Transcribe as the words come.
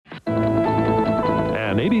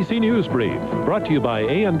ABC News Brief, brought to you by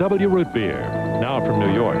A&W Root Beer. Now from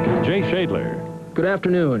New York, Jay Schadler. Good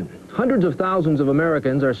afternoon. Hundreds of thousands of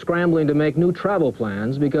Americans are scrambling to make new travel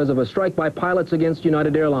plans because of a strike by pilots against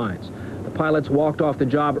United Airlines. The pilots walked off the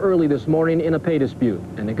job early this morning in a pay dispute,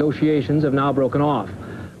 and negotiations have now broken off.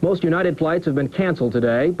 Most United flights have been canceled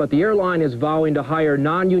today, but the airline is vowing to hire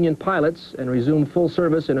non-union pilots and resume full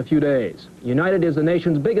service in a few days. United is the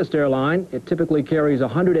nation's biggest airline. It typically carries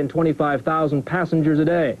 125,000 passengers a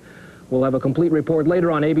day. We'll have a complete report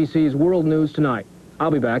later on ABC's World News Tonight. I'll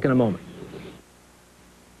be back in a moment.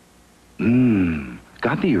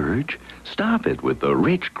 Got the urge? Stop it with the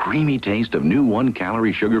rich, creamy taste of new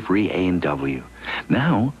 1-calorie sugar-free A&W.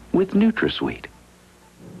 Now with NutraSweet.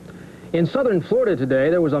 In southern Florida today,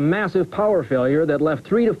 there was a massive power failure that left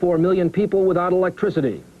 3 to 4 million people without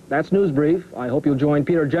electricity. That's News Brief. I hope you'll join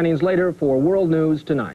Peter Jennings later for World News Tonight.